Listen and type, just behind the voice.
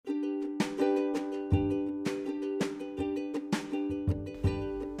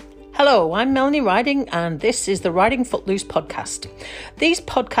Hello, I'm Melanie Riding and this is the Riding Footloose podcast. These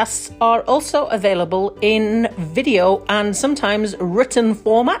podcasts are also available in video and sometimes written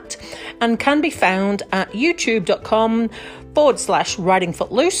format and can be found at youtube.com/Riding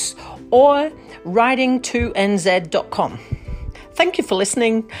Footloose or riding2nz.com. Thank you for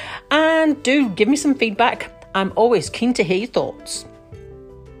listening and do give me some feedback. I'm always keen to hear your thoughts.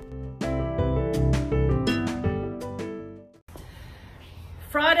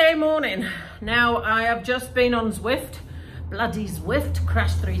 Friday morning. Now I have just been on Zwift, bloody Zwift,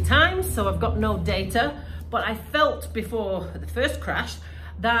 crashed 3 times, so I've got no data, but I felt before the first crash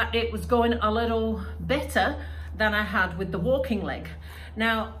that it was going a little better than I had with the walking leg.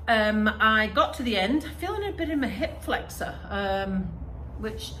 Now I got to the end feeling a bit in my hip flexor,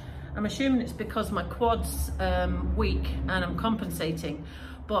 which I'm assuming it's because my quad's weak and I'm compensating,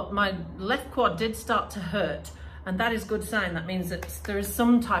 but my left quad did start to hurt. And that is a good sign. That means that there is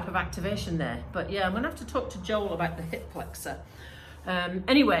some type of activation there. But yeah, I'm gonna have to talk to Joel about the hip flexor.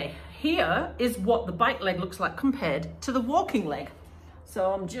 Anyway, here is what the bike leg looks like compared to the walking leg.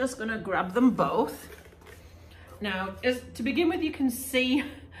 So I'm just gonna grab them both. Now, to begin with, you can see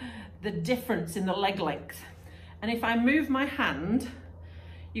the difference in the leg length. And if I move my hand,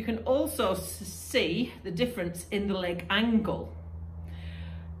 you can also see the difference in the leg angle.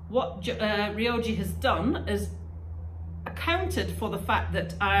 What Ryoji has done is accounted for the fact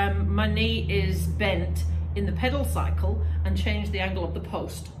that my knee is bent in the pedal cycle and changed the angle of the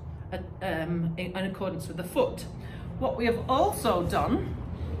post in accordance with the foot. What we have also done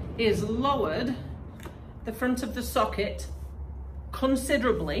is lowered the front of the socket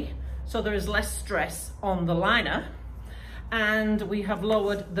considerably, so there is less stress on the liner, and we have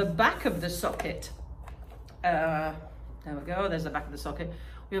lowered the back of the socket. There we go, there's the back of the socket.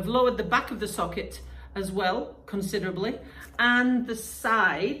 We have lowered the back of the socket as well, considerably, and the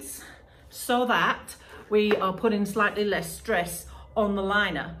sides, so that we are putting slightly less stress on the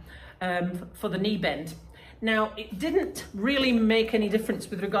liner for the knee bend. Now, it didn't really make any difference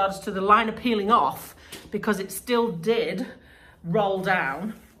with regards to the liner peeling off because it still did roll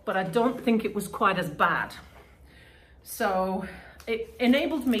down, but I don't think it was quite as bad. So it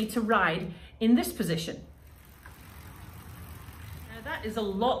enabled me to ride in this position. That is a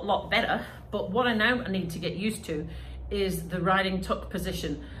lot better, but what I now need to get used to is the riding tuck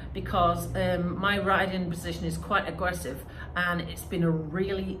position, because my riding position is quite aggressive and it's been a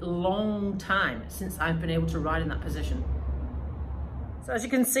really long time since I've been able to ride in that position. So as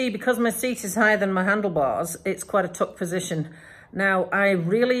you can see, because my seat is higher than my handlebars, it's quite a tuck position. Now, I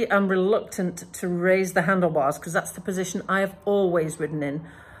really am reluctant to raise the handlebars because that's the position I have always ridden in.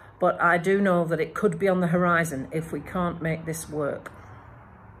 But I do know that it could be on the horizon if we can't make this work.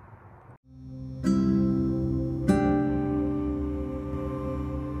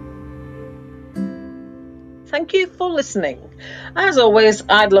 Thank you for listening. As always,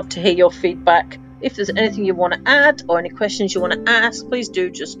 I'd love to hear your feedback. If there's anything you want to add or any questions you want to ask, please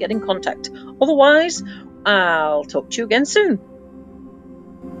do just get in contact. Otherwise, I'll talk to you again soon.